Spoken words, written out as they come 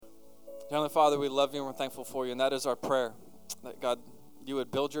Heavenly Father, we love you and we're thankful for you, and that is our prayer, that God, you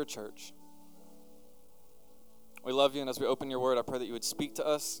would build your church. We love you, and as we open your word, I pray that you would speak to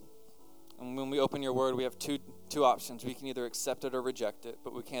us. And when we open your word, we have two options. We can either accept it or reject it,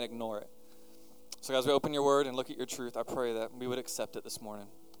 but we can't ignore it. So as we open your word and look at your truth, I pray that we would accept it this morning,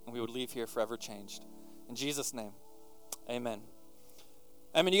 and we would leave here forever changed. In Jesus' name, amen.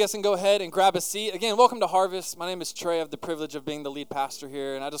 You guys can go ahead and grab a seat. Again, welcome to Harvest. My name is Trey. I have the privilege of being the lead pastor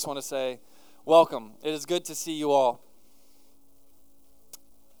here, and I just want to say welcome. It is good to see you all.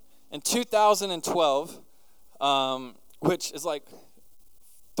 In 2012, which is like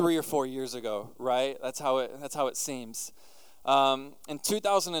 3 or 4 years ago, right? That's how it seems. In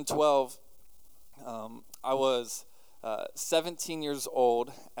 2012, I was 17 years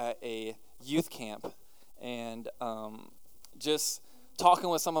old at a youth camp, and just talking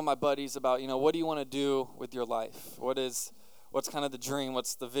with some of my buddies about, what do you want to do with your life? What's kind of the dream?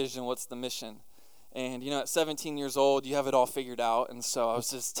 What's the vision? What's the mission? And, at 17 years old, you have it all figured out. And so I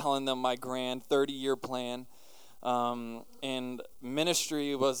was just telling them my grand 30-year plan. And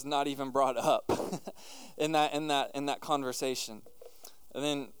ministry was not even brought up in that conversation. And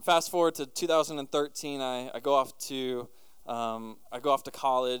then fast forward to 2013, I go off to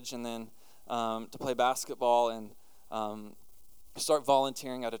college, and then to play basketball, and start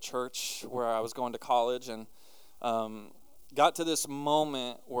volunteering at a church where I was going to college, and got to this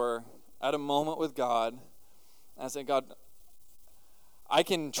moment where, at a moment with God, I said, God, I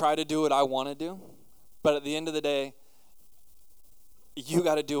can try to do what I want to do, but at the end of the day, you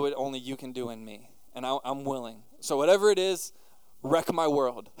got to do what only you can do in me, and I'm willing. So whatever it is, wreck my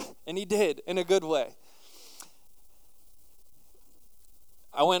world. And he did, in a good way.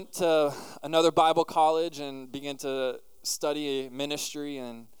 I went to another Bible college and began to study ministry,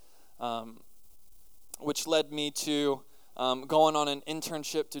 and which led me to going on an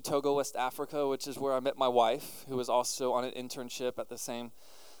internship to Togo, West Africa, which is where I met my wife, who was also on an internship at the same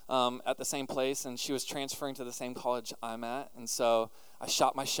place, and she was transferring to the same college I'm at. And so I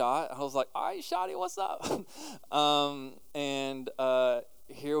shot my shot. I was like, all right, shotty, what's up? And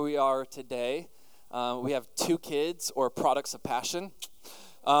here we are today. We have 2 kids, or products of passion.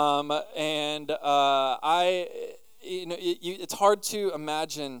 It's hard to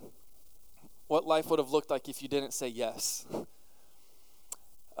imagine what life would have looked like if you didn't say yes.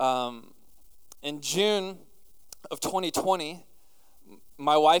 In June of 2020,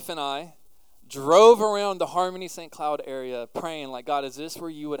 my wife and I drove around the Harmony St. Cloud area praying, like, God, is this where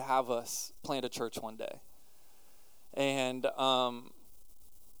you would have us plant a church one day? And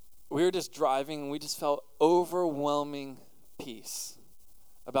we were just driving, and we just felt overwhelming peace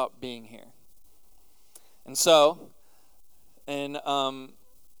about being here. And so, in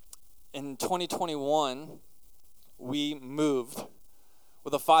 2021, we moved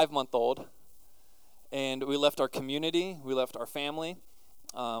with a 5-month-old, and we left our community, we left our family,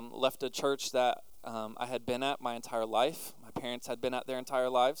 left a church that I had been at my entire life. My parents had been at their entire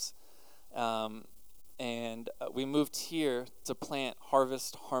lives, and we moved here to plant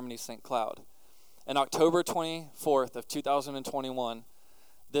Harvest Harmony St. Cloud. On October 24th of 2021,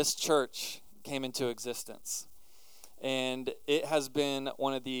 this church came into existence. And it has been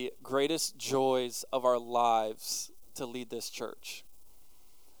one of the greatest joys of our lives to lead this church.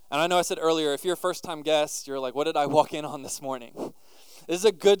 And I know I said earlier, if you're a first-time guest, you're like, what did I walk in on this morning? This is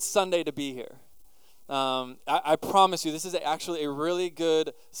a good Sunday to be here. I promise you, this is actually a really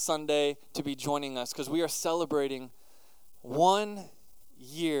good Sunday to be joining us, because we are celebrating 1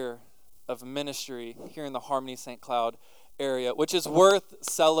 year of ministry here in the Harmony St. Cloud area, which is worth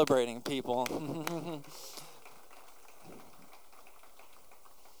celebrating, people.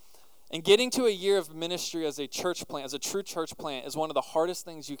 And getting to a year of ministry as a church plant, as a true church plant, is one of the hardest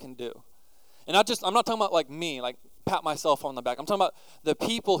things you can do. And I'm not talking about like me, like pat myself on the back. I'm talking about the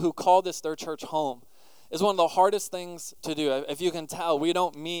people who call this their church home. Is one of the hardest things to do. If you can tell, we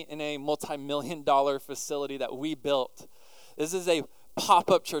don't meet in a multi-million-dollar facility that we built. This is a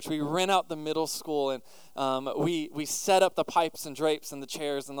pop-up church. We rent out the middle school, and we set up the pipes and drapes and the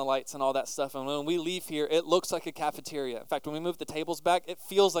chairs and the lights and all that stuff. And when we leave here, it looks like a cafeteria. In fact, when we move the tables back, it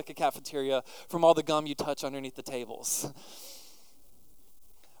feels like a cafeteria from all the gum you touch underneath the tables.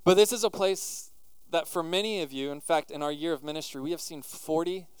 But this is a place that for many of you, in fact, in our year of ministry, we have seen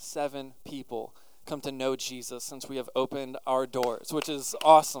 47 people come to know Jesus since we have opened our doors, which is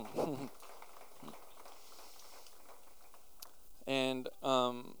awesome. And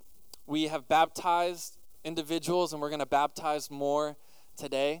we have baptized individuals, and we're going to baptize more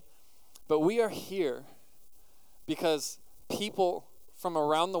today. But we are here because people from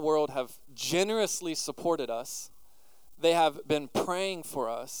around the world have generously supported us. They have been praying for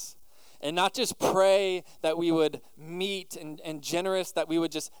us. And not just pray that we would meet and generous that we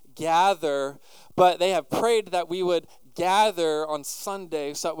would just gather, but they have prayed that we would gather on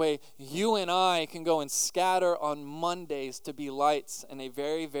Sunday so that way you and I can go and scatter on Mondays to be lights in a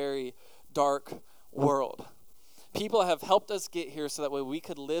very, very dark world. People have helped us get here so that way we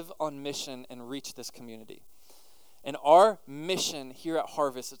could live on mission and reach this community. And our mission here at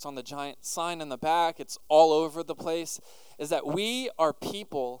Harvest, it's on the giant sign in the back, it's all over the place, is that we are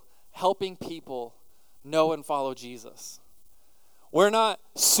people helping people know and follow Jesus. We're not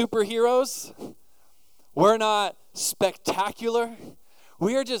superheroes. We're not spectacular.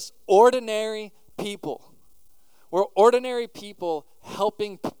 We are just ordinary people. We're ordinary people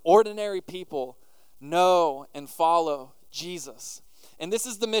helping ordinary people know and follow Jesus. And this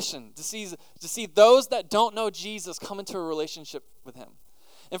is the mission, to see those that don't know Jesus come into a relationship with him.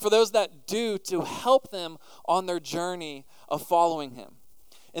 And for those that do, to help them on their journey of following him.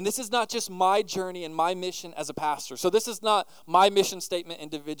 And this is not just my journey and my mission as a pastor. So this is not my mission statement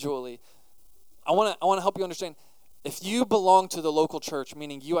individually. I want to help you understand, if you belong to the local church,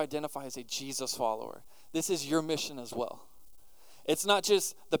 meaning you identify as a Jesus follower, this is your mission as well. It's not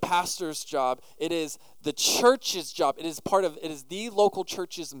just the pastor's job, it is the church's job. It is the local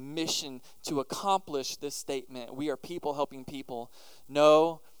church's mission to accomplish this statement. We are people helping people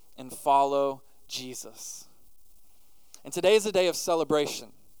know and follow Jesus. And today is a day of celebration.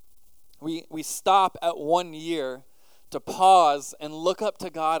 We stop at 1 year to pause and look up to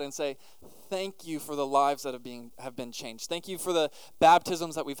God and say, thank you for the lives that have been changed. Thank you for the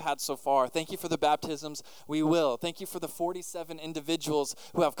baptisms that we've had so far. Thank you for the baptisms we will. Thank you for the 47 individuals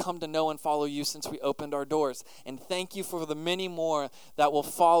who have come to know and follow you since we opened our doors. And thank you for the many more that will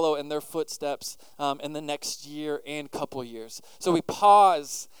follow in their footsteps in the next year and couple years. So we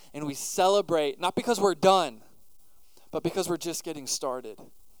pause and we celebrate, not because we're done, but because we're just getting started.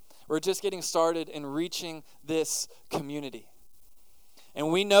 We're just getting started in reaching this community.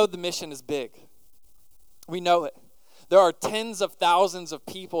 And we know the mission is big. We know it. There are tens of thousands of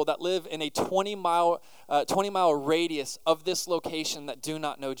people that live in a 20-mile radius of this location that do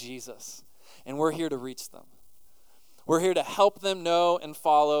not know Jesus. And we're here to reach them. We're here to help them know and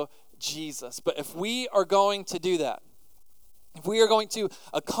follow Jesus. But if we are going to do that, if we are going to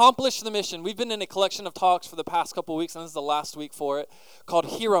accomplish the mission, we've been in a collection of talks for the past couple weeks, and this is the last week for it, called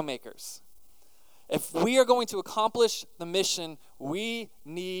Hero Makers. If we are going to accomplish the mission, we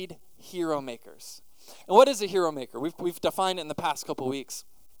need hero makers. And what is a hero maker? We've defined it in the past couple weeks.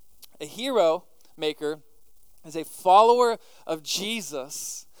 A hero maker is a follower of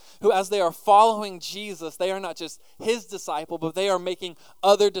Jesus who, as they are following Jesus, they are not just his disciple, but they are making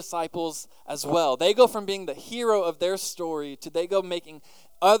other disciples as well. They go from being the hero of their story to they go making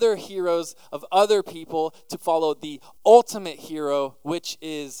other heroes of other people to follow the ultimate hero, which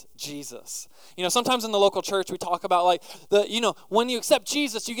is Jesus. You know, sometimes in the local church we talk about when you accept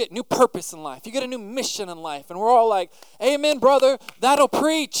Jesus, you get new purpose in life. You get a new mission in life. And we're all like, amen, brother, that'll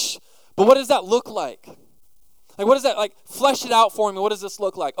preach. But what does that look like? Like, what is that? Like, flesh it out for me. What does this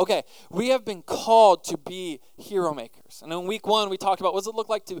look like? Okay, we have been called to be hero makers. And in week 1, we talked about what does it look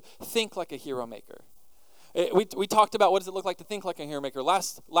like to think like a hero maker. We talked about what does it look like to think like a hero maker.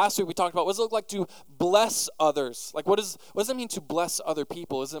 Last week we talked about what does it look like to bless others. Like, what does it mean to bless other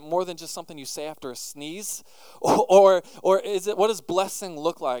people? Is it more than just something you say after a sneeze? Or is it, what does blessing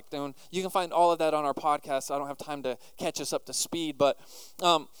look like? And you can find all of that on our podcast. So I don't have time to catch us up to speed. But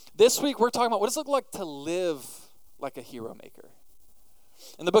this week we're talking about what does it look like to live like a hero maker.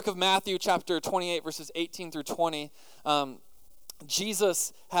 In the book of Matthew, chapter 28, verses 18 through 20,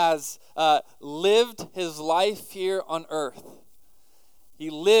 Jesus has lived his life here on earth.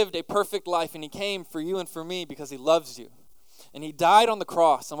 He lived a perfect life, and he came for you and for me because he loves you. And he died on the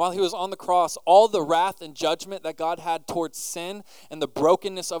cross. And while he was on the cross, all the wrath and judgment that God had towards sin and the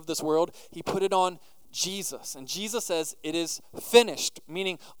brokenness of this world, he put it on Jesus. And Jesus says it is finished,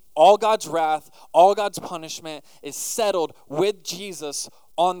 meaning all God's wrath, all God's punishment is settled with Jesus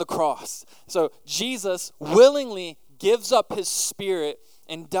on the cross. So Jesus willingly gives up his spirit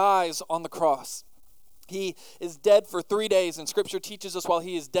and dies on the cross. He is dead for 3 days, and Scripture teaches us while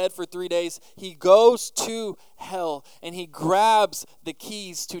he is dead for 3 days, he goes to hell, and he grabs the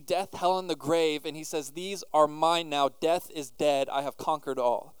keys to death, hell, and the grave, and he says, "These are mine now. Death is dead. I have conquered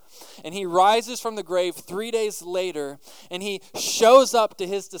all." And he rises from the grave 3 days later, and he shows up to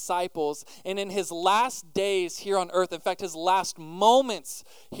his disciples. And in his last days here on earth, in fact, his last moments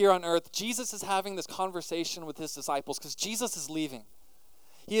here on earth, Jesus is having this conversation with his disciples because Jesus is leaving.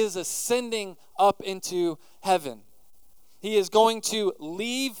 He is ascending up into heaven. He is going to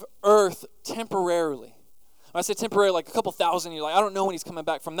leave earth temporarily. When I say temporary, like a couple thousand, you're like, I don't know when he's coming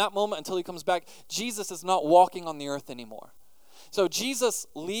back. From that moment until he comes back, Jesus is not walking on the earth anymore. So Jesus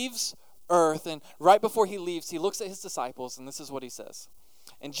leaves earth, and right before he leaves, he looks at his disciples, and this is what he says.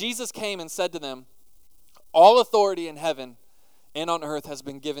 And Jesus came and said to them, all authority in heaven and on earth has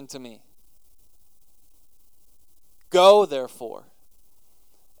been given to me. Go, therefore,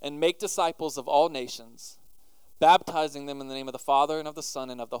 and make disciples of all nations, baptizing them in the name of the Father and of the Son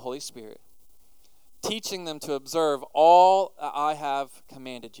and of the Holy Spirit, teaching them to observe all that I have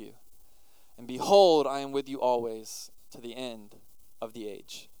commanded you. And behold, I am with you always to the end of the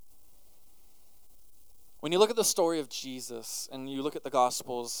age. When you look at the story of Jesus and you look at the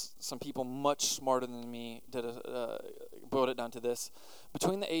Gospels, some people much smarter than me boiled it down to this.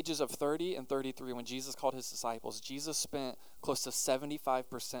 Between the ages of 30 and 33, when Jesus called his disciples, Jesus spent close to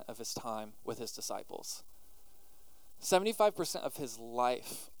 75% of his time with his disciples. 75% of his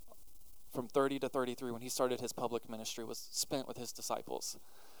life from 30 to 33 when he started his public ministry was spent with his disciples.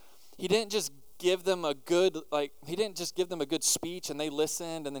 He didn't just give them a good speech and they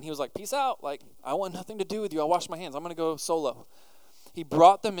listened and then he was like, peace out. Like, I want nothing to do with you. I'll wash my hands. I'm going to go solo. He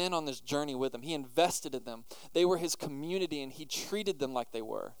brought them in on this journey with him. He invested in them. They were his community and he treated them like they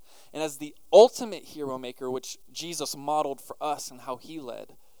were. And as the ultimate hero maker, which Jesus modeled for us and how he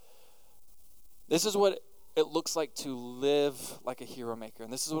led, this is what it looks like to live like a hero maker.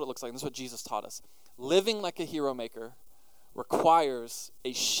 And this is what it looks like. And this is what Jesus taught us. Living like a hero maker requires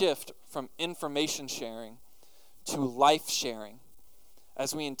a shift from information sharing to life sharing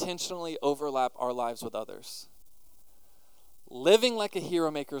as we intentionally overlap our lives with others. Living like a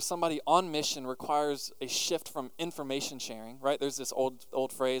hero maker, somebody on mission, requires a shift from information sharing, right? There's this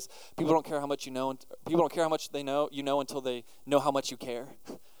old phrase, people don't care how much you know, people don't care how much they know, you know until they know how much you care.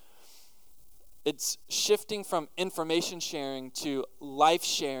 It's shifting from information sharing to life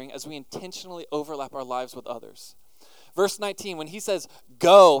sharing as we intentionally overlap our lives with others. Verse 19, when he says,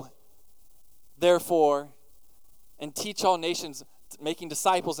 go, therefore, and teach all nations, making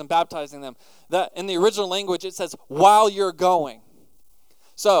disciples and baptizing them. That in the original language, it says, while you're going.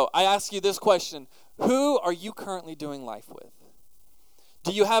 So I ask you this question. Who are you currently doing life with?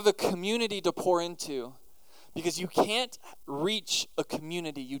 Do you have a community to pour into? Because you can't reach a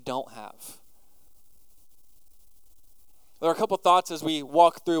community you don't have. There are a couple thoughts as we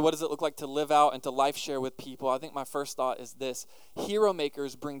walk through what does it look like to live out and to life share with people. I think my first thought is this. Hero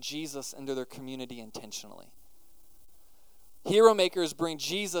makers bring Jesus into their community intentionally. Hero makers bring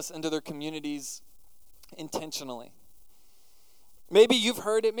Jesus into their communities intentionally. Maybe you've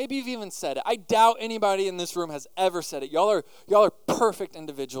heard it. Maybe you've even said it. I doubt anybody in this room has ever said it. Y'all are perfect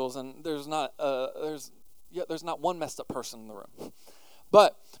individuals, and there's not one messed up person in the room.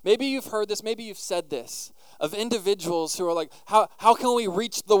 But maybe you've heard this. Maybe you've said this of individuals who are like, how can we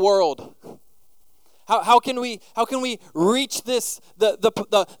reach the world? How can we reach this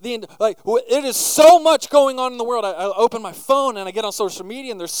it is so much going on in the world. I open my phone and I get on social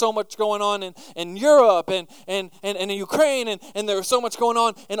media and there's so much going on in Europe and in Ukraine and there's so much going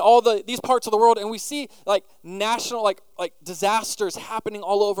on in all these parts of the world, and we see like national like disasters happening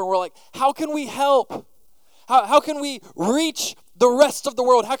all over, and we're like, how can we help? How can we reach the rest of the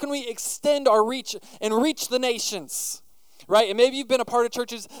world? How can we extend our reach and reach the nations? Right? And maybe you've been a part of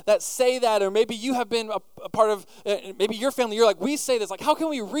churches that say that, or maybe you have been a part of, maybe your family, you're like, we say this, like, how can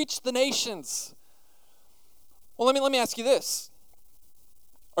we reach the nations? Well, let me ask you this.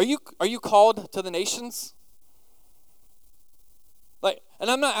 Are you called to the nations? Like,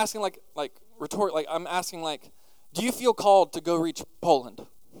 and I'm not asking like retort, like I'm asking like, do you feel called to go reach Poland?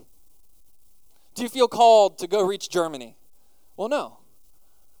 Do you feel called to go reach Germany? Well, no.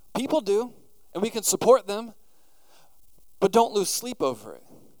 People do, and we can support them. But don't lose sleep over it.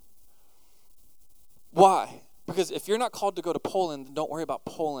 Why? Because if you're not called to go to Poland, then don't worry about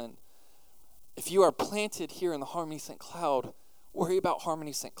Poland. If you are planted here in the Harmony St. Cloud, worry about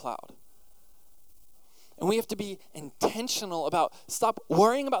Harmony St. Cloud. And we have to be intentional about stop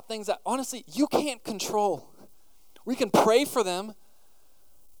worrying about things that honestly you can't control. We can pray for them.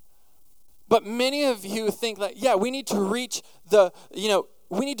 But many of you think that, yeah, we need to reach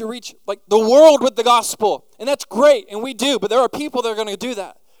we need to reach like the world with the gospel. And that's great, and we do, but there are people that are going to do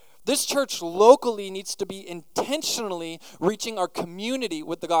that. This church locally needs to be intentionally reaching our community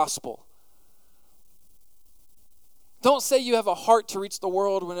with the gospel. Don't say you have a heart to reach the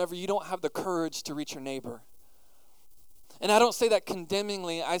world whenever you don't have the courage to reach your neighbor. And I don't say that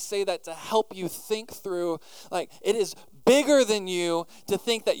condemningly. I say that to help you think through, like, it is bigger than you to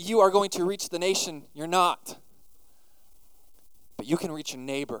think that you are going to reach the nation. You're not. But you can reach your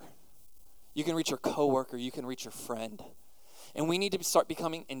neighbor. You can reach your coworker. You can reach your friend. And we need to start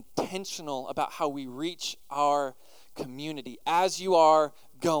becoming intentional about how we reach our community as you are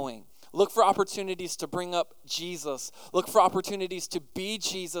going. Look for opportunities to bring up Jesus. Look for opportunities to be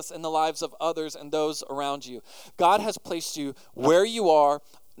Jesus in the lives of others and those around you. God has placed you where you are,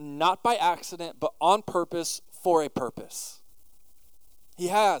 not by accident, but on purpose for a purpose. He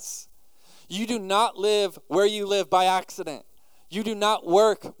has. You do not live where you live by accident. You do not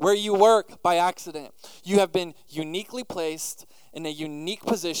work where you work by accident. You have been uniquely placed in a unique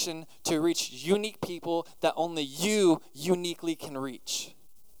position to reach unique people that only you uniquely can reach.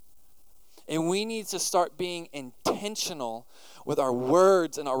 And we need to start being intentional with our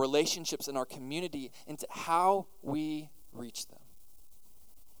words and our relationships and our community into how we reach them.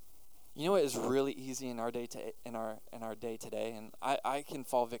 You know what is really easy in our day today, and I can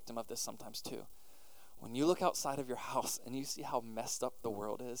fall victim of this sometimes too. When you look outside of your house and you see how messed up the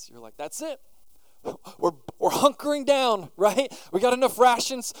world is, you're like, that's it. We're hunkering down, right? We got enough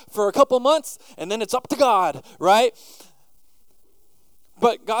rations for a couple months, and then it's up to God, right?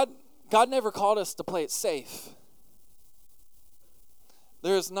 But God never called us to play it safe.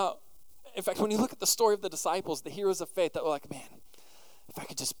 There is not, in fact, when you look at the story of the disciples, the heroes of faith that were like, man, if I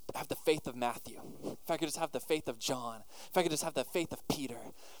could just have the faith of Matthew, if I could just have the faith of John, if I could just have the faith of Peter.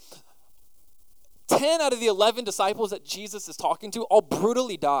 10 out of the 11 disciples that Jesus is talking to all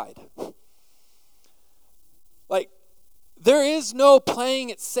brutally died. Like, there is no playing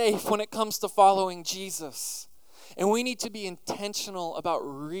it safe when it comes to following Jesus. And we need to be intentional about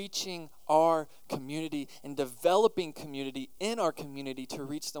reaching our community and developing community in our community to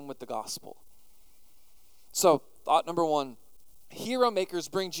reach them with the gospel. So, thought number 1, hero makers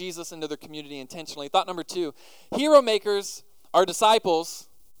bring Jesus into their community intentionally. Thought number 2, hero makers are disciples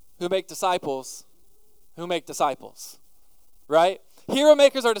who make disciples who make disciples, right? Hero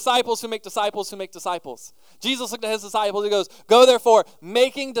makers are disciples who make disciples who make disciples. Jesus looked at his disciples, he goes, go therefore,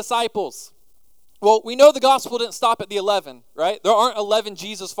 making disciples. Well, we know the gospel didn't stop at the 11, right? There aren't 11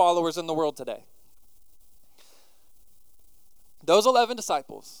 Jesus followers in the world today. Those 11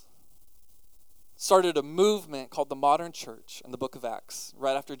 disciples started a movement called the modern church in the book of Acts,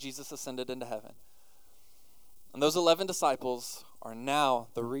 right after Jesus ascended into heaven. And those 11 disciples are now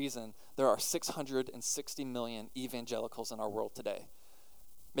the reason there are 660 million evangelicals in our world today,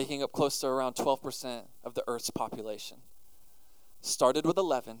 making up close to around 12% of the earth's population. Started with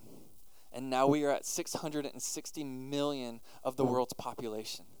 11, and now we are at 660 million of the world's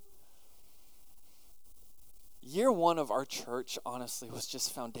population. Year 1 of our church, honestly, was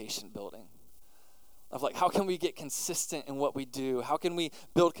just foundation building. Of like, how can we get consistent in what we do? How can we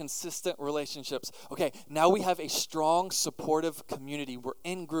build consistent relationships? Okay, now we have a strong, supportive community. We're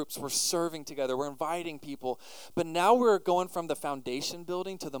in groups. We're serving together. We're inviting people. But now we're going from the foundation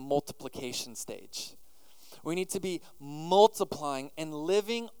building to the multiplication stage. We need to be multiplying and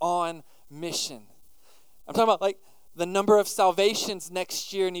living on mission. I'm talking about like the number of salvations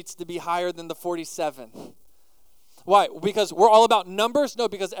next year needs to be higher than the 47. Why? Because we're all about numbers? No,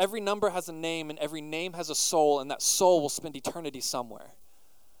 because every number has a name and every name has a soul, and that soul will spend eternity somewhere.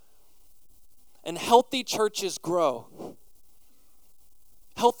 And healthy churches grow.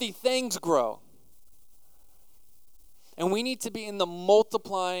 Healthy things grow. And we need to be in the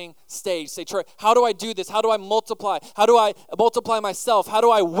multiplying stage. Say, Troy, how do I do this? How do I multiply? How do I multiply myself? How do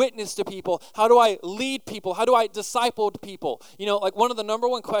I witness to people? How do I lead people? How do I disciple people? You know, like one of the number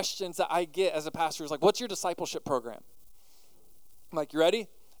one questions that I get as a pastor is like, what's your discipleship program? I'm like, you ready?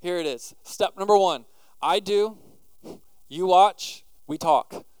 Here it is. Step number 1, I do, you watch, we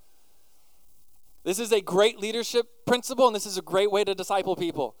talk. This is a great leadership principle, and this is a great way to disciple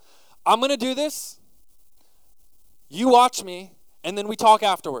people. I'm going to do this. You watch me, and then we talk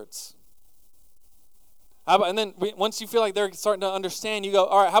afterwards. And then once you feel like they're starting to understand, you go,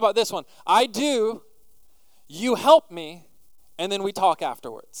 all right, how about this one? I do, you help me, and then we talk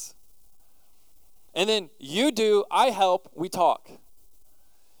afterwards. And then you do, I help, we talk.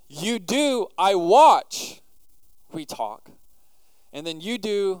 You do, I watch, we talk. And then you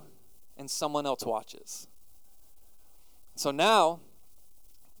do, and someone else watches. So now,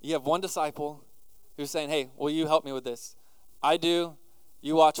 you have one disciple who's saying, hey, will you help me with this? I do,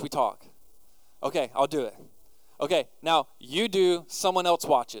 you watch, we talk. Okay, I'll do it. Okay, now you do, someone else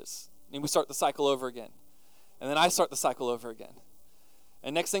watches. And we start the cycle over again. And then I start the cycle over again.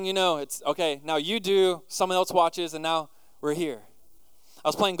 And next thing you know, it's, okay, now you do, someone else watches, and now we're here. I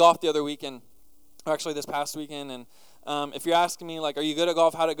was playing golf the other weekend, or actually this past weekend, and if you're asking me, like, are you good at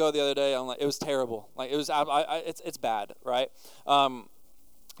golf? How'd it go the other day? I'm like, it was terrible. Like, it was, it's bad, right?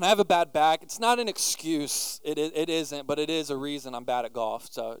 And I have a bad back. It's not an excuse. It isn't, but it is a reason I'm bad at golf.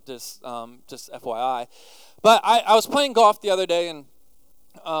 So just FYI. But I was playing golf the other day, and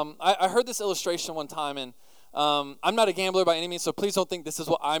I heard this illustration one time, and I'm not a gambler by any means, so please don't think this is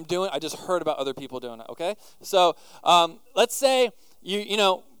what I'm doing. I just heard about other people doing it, okay? So let's say you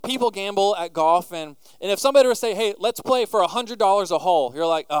know, people gamble at golf, and if somebody were to say, hey, let's play for $100 a hole, you're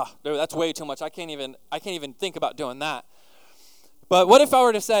like, oh, dude, that's way too much. I can't even think about doing that. But what if I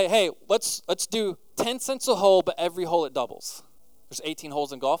were to say, hey, let's do 10 cents a hole, but every hole it doubles? There's 18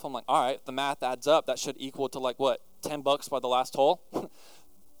 holes in golf. I'm like, all right, if the math adds up, that should equal to like what, $10 by the last hole?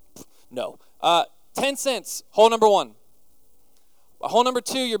 No. 10 cents, hole number 1. Hole number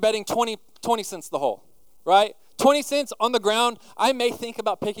 2, you're betting 20 cents the hole, right? 20 cents on the ground. I may think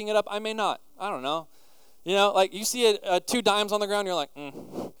about picking it up. I may not. I don't know. You know, like you see 2 dimes on the ground, you're like,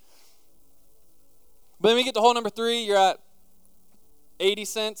 But then we get to hole number 3, you're at 40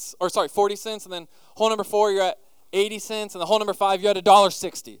 cents, and then hole number 4, you're at 80 cents, and the hole number 5, you're at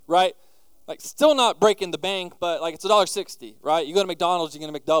 $1.60, right? Like still not breaking the bank, but like it's $1.60, right? You go to McDonald's, you're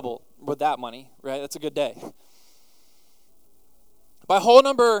gonna make double with that money, right? That's a good day. By hole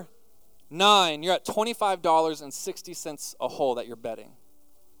number 9, you're at $25.60 a hole that you're betting.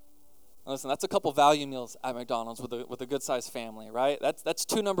 Now listen, that's a couple value meals at McDonald's with a good sized family, right? That's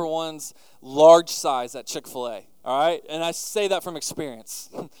 2 number 1s, large size at Chick-fil-A, all right? And I say that from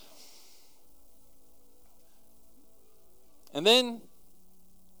experience. And then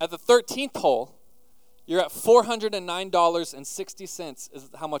at the 13th hole, you're at $409.60 is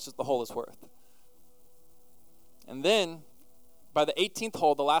how much the hole is worth. And then by the 18th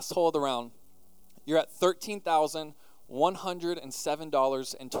hole, the last hole of the round, you're at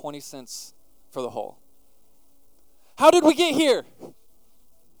 $13,107.20 for the hole. How did we get here?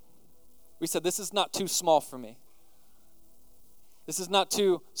 We said, this is not too small for me. This is not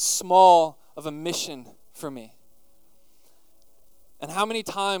too small of a mission for me. And how many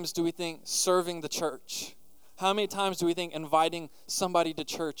times do we think serving the church, how many times do we think inviting somebody to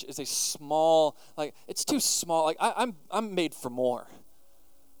church is a small, like, it's too small, like, I'm made for more.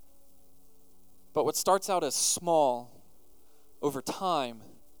 But what starts out as small, over time,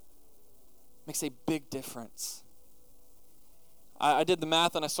 makes a big difference. I did the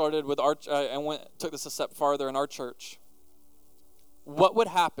math, and I started with took this a step farther in our church. What would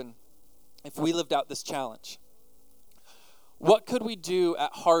happen if we lived out this challenge? What could we do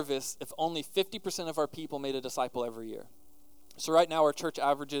at Harvest if only 50% of our people made a disciple every year? So right now our church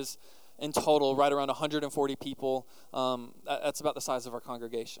averages in total right around 140 people. That's about the size of our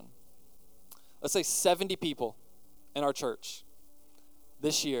congregation. Let's say 70 people in our church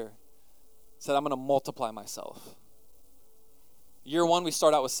this year said, I'm going to multiply myself. Year 1, we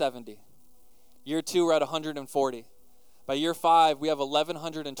start out with 70. Year 2, we're at 140. By year 5, we have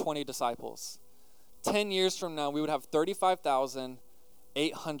 1,120 disciples. 10 years from now, we would have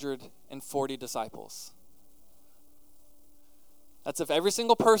 35,840 disciples. That's if every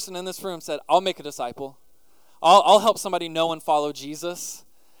single person in this room said, I'll make a disciple. I'll help somebody know and follow Jesus.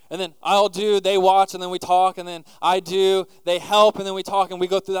 And then I'll do, they watch, and then we talk, and then I do, they help, and then we talk, and we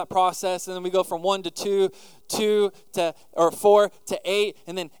go through that process, and then we go from 1 to 2, 4 to 8,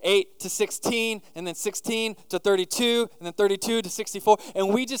 and then 8 to 16, and then 16 to 32, and then 32 to 64,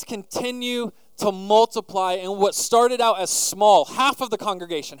 and we just continue to multiply. And what started out as small, half of the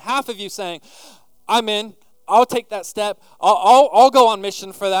congregation, half of you saying, I'm in, I'll take that step, I'll go on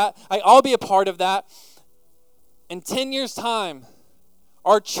mission for that, I'll be a part of that. In 10 years' time,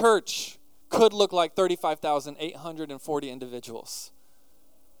 our church could look like 35,840 individuals.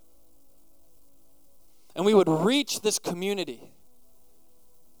 And we would reach this community.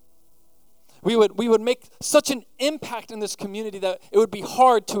 We would make such an impact in this community that it would be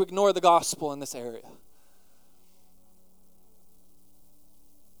hard to ignore the gospel in this area.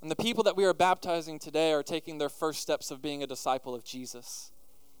 And the people that we are baptizing today are taking their first steps of being a disciple of Jesus.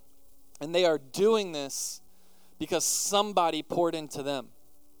 And they are doing this because somebody poured into them.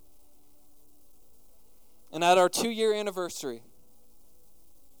 And at our 2-year anniversary,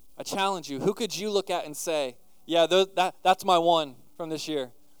 I challenge you, who could you look at and say, yeah, that's my one from this year?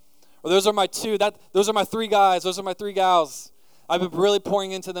 Or those are my 2, those are my 3 guys, those are my 3 gals. I've been really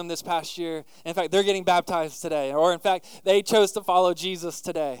pouring into them this past year. In fact, they're getting baptized today. Or in fact, they chose to follow Jesus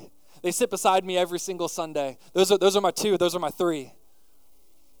today. They sit beside me every single Sunday. Those are my 2, those are my 3.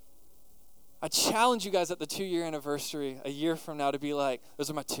 I challenge you guys at the 2-year anniversary, a year from now, to be like, those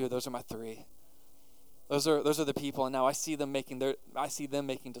are my 2, those are my 3. Those are the people, and now I see them making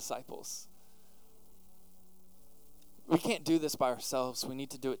disciples. We can't do this by ourselves. We need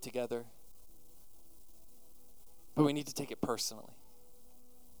to do it together. But we need to take it personally.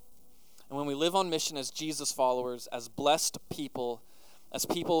 And when we live on mission as Jesus followers, as blessed people, as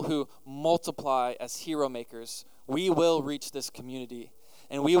people who multiply as hero makers, we will reach this community.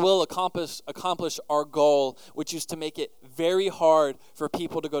 And we will accomplish our goal, which is to make it very hard for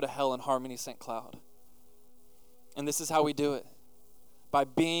people to go to hell in Harmony St. Cloud. And this is how we do it, by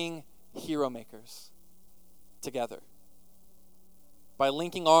being hero makers together. By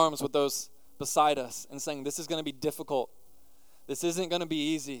linking arms with those beside us and saying, this is going to be difficult. This isn't going to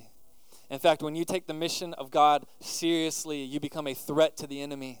be easy. In fact, when you take the mission of God seriously, you become a threat to the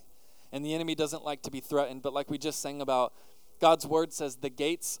enemy. And the enemy doesn't like to be threatened, but like we just sang about, God's word says the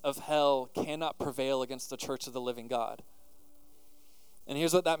gates of hell cannot prevail against the church of the living God. And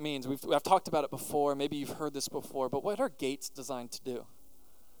here's what that means. I've talked about it before. Maybe you've heard this before, but what are gates designed to do?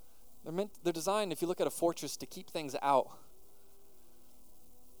 They're designed, if you look at a fortress, to keep things out.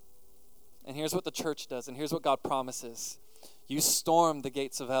 And here's what the church does, and here's what God promises. You storm the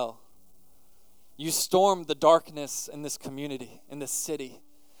gates of hell. You storm the darkness in this community, in this city.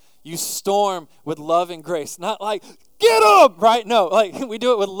 You storm with love and grace. Not like, get them, right? No, like we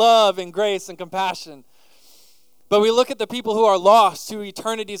do it with love and grace and compassion. But we look at the people who are lost, whose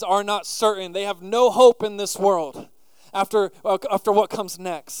eternities are not certain. They have no hope in this world after what comes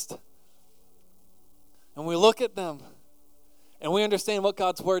next. And we look at them and we understand what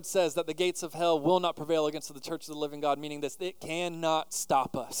God's word says, that the gates of hell will not prevail against the church of the living God, meaning this, it cannot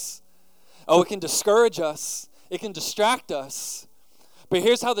stop us. Oh, it can discourage us. It can distract us. But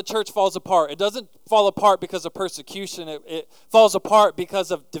here's how the church falls apart. It doesn't fall apart because of persecution. It falls apart because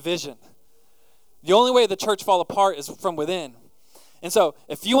of division. The only way the church fall apart is from within. And so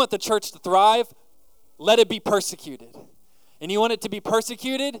if you want the church to thrive, let it be persecuted. And you want it to be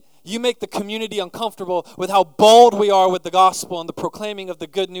persecuted, you make the community uncomfortable with how bold we are with the gospel and the proclaiming of the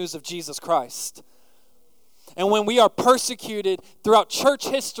good news of Jesus Christ. And when we are persecuted throughout church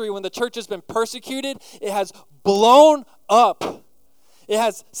history, when the church has been persecuted, it has blown up. It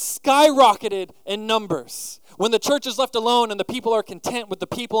has skyrocketed in numbers. When the church is left alone and the people are content with the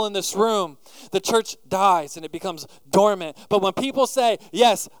people in this room, the church dies and it becomes dormant. But when people say,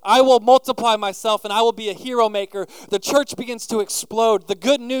 yes, I will multiply myself and I will be a hero maker, the church begins to explode. The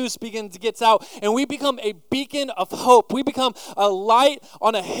good news begins to get out and we become a beacon of hope. We become a light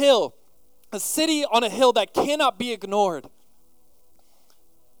on a hill, a city on a hill that cannot be ignored.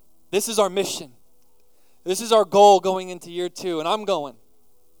 This is our mission. This is our goal going into year 2, and I'm going.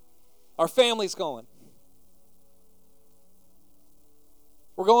 Our family's going.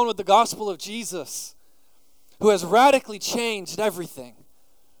 We're going with the gospel of Jesus, who has radically changed everything.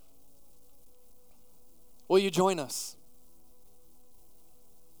 Will you join us?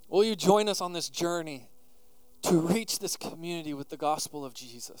 Will you join us on this journey to reach this community with the gospel of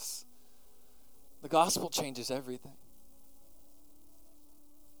Jesus? The gospel changes everything.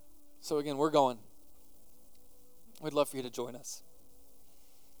 So again, we're going. We'd love for you to join us.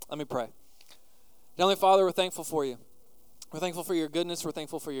 Let me pray. Heavenly Father, we're thankful for you. We're thankful for your goodness. We're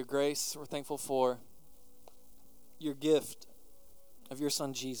thankful for your grace. We're thankful for your gift of your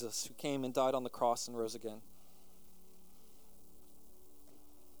son Jesus, who came and died on the cross and rose again.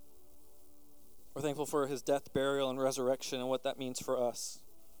 We're thankful for his death, burial, and resurrection and what that means for us.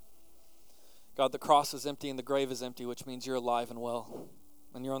 God, the cross is empty and the grave is empty, which means you're alive and well,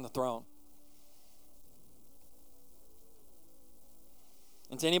 and you're on the throne.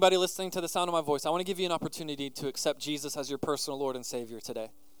 And to anybody listening to the sound of my voice, I want to give you an opportunity to accept Jesus as your personal Lord and Savior today.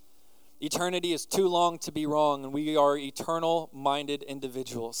 Eternity is too long to be wrong, and we are eternal-minded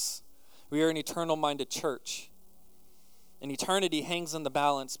individuals. We are an eternal-minded church. And eternity hangs in the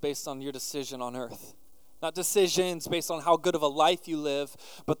balance based on your decision on earth. Not decisions based on how good of a life you live,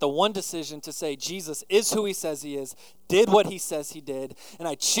 but the one decision to say Jesus is who he says he is, did what he says he did, and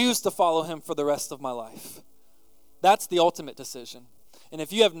I choose to follow him for the rest of my life. That's the ultimate decision. And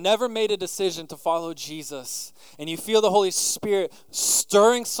if you have never made a decision to follow Jesus and you feel the Holy Spirit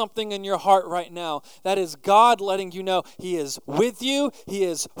stirring something in your heart right now, that is God letting you know he is with you, he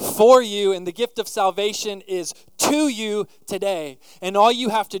is for you, and the gift of salvation is to you today. And all you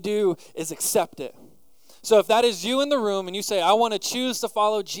have to do is accept it. So if that is you in the room and you say, I want to choose to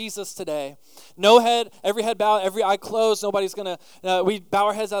follow Jesus today, every head bowed, every eye closed, nobody's going to, we bow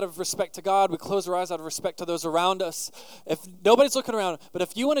our heads out of respect to God, we close our eyes out of respect to those around us. If nobody's looking around, but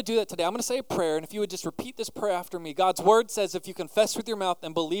if you want to do that today, I'm going to say a prayer, and if you would just repeat this prayer after me. God's word says if you confess with your mouth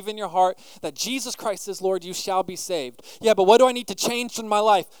and believe in your heart that Jesus Christ is Lord, you shall be saved. Yeah, but what do I need to change in my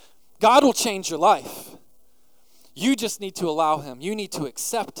life? God will change your life. You just need to allow him. You need to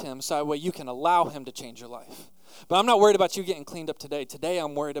accept him so that way you can allow him to change your life. But I'm not worried about you getting cleaned up today. Today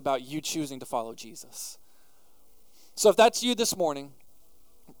I'm worried about you choosing to follow Jesus. So if that's you this morning,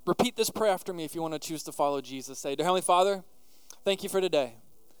 Repeat this prayer after me if you want to choose to follow Jesus. Say, Dear Heavenly Father, thank you for today.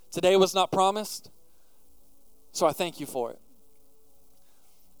 Today was not promised, so I thank you for it.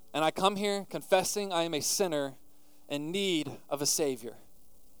 And I come here confessing I am a sinner in need of a Savior.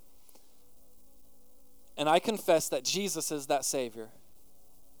 And I confess that Jesus is that Savior.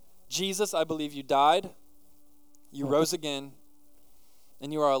 Jesus, I believe you died, you rose again,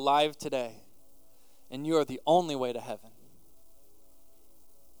 and you are alive today. And you are the only way to heaven.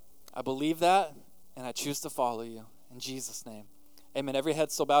 I believe that, and I choose to follow you. In Jesus' name. Amen. Every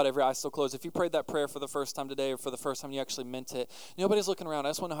head still bowed, every eye still closed. If you prayed that prayer for the first time today or for the first time you actually meant it, nobody's looking around. I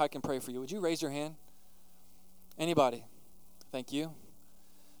just want to know how I can pray for you. Would you raise your hand? Anybody? Thank you.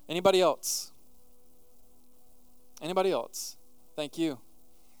 Anybody else? Anybody else? Thank you.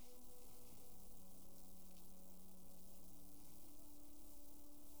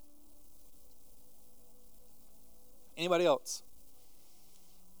 Anybody else?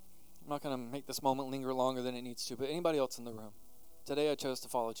 I'm not going to make this moment linger longer than it needs to, but anybody else in the room? Today I chose to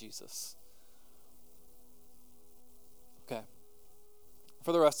follow Jesus. Okay.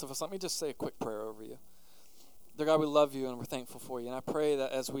 For the rest of us, let me just say a quick prayer over you. Dear God, we love you and we're thankful for you. And I pray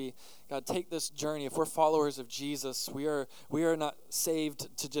that as we, God, take this journey, if we're followers of Jesus, we are not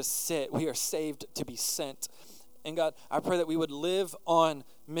saved to just sit. We are saved to be sent. And God, I pray that we would live on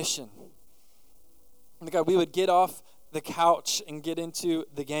mission. And God, we would get off the couch and get into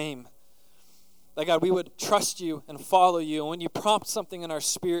the game. That God, we would trust you and follow you. And when you prompt something in our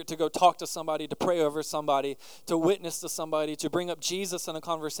spirit to go talk to somebody, to pray over somebody, to witness to somebody, to bring up Jesus in a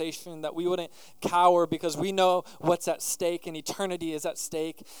conversation, that we wouldn't cower because we know what's at stake and eternity is at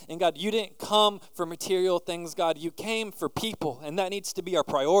stake. And God, you didn't come for material things, God. You came for people, and that needs to be our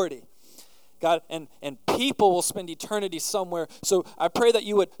priority. God, and people will spend eternity somewhere. So I pray that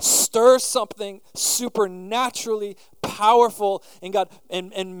you would stir something supernaturally powerful and God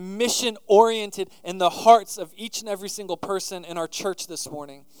and mission oriented in the hearts of each and every single person in our church this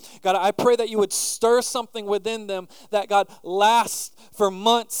morning. God, I pray that you would stir something within them that God lasts for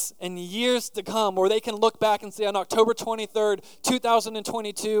months and years to come, where they can look back and say on October 23rd,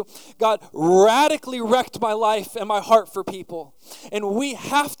 2022, God radically wrecked my life and my heart for people. And we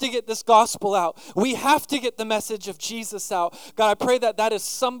have to get this gospel out. We have to get the message of Jesus out. God, I pray that that is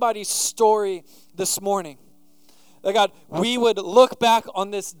somebody's story this morning. That God, we would look back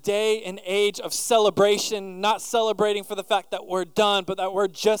on this day and age of celebration, not celebrating for the fact that we're done, but that we're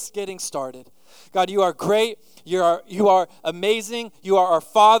just getting started. God, you are great. You are amazing. You are our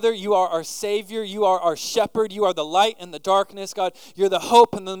Father. You are our Savior. You are our shepherd. You are the light in the darkness. God, you're the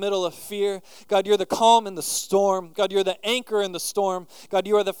hope in the middle of fear. God, you're the calm in the storm. God, you're the anchor in the storm. God,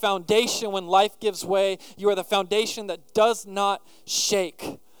 you are the foundation when life gives way. You are the foundation that does not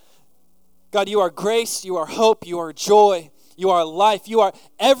shake. God, you are grace, you are hope, you are joy, you are life. You are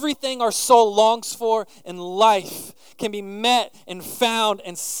everything our soul longs for in life can be met and found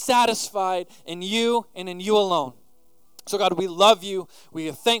and satisfied in you and in you alone. So God, we love you, we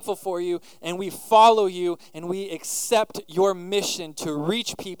are thankful for you, and we follow you, and we accept your mission to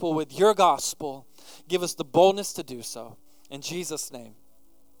reach people with your gospel. Give us the boldness to do so. In Jesus' name,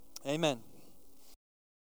 amen.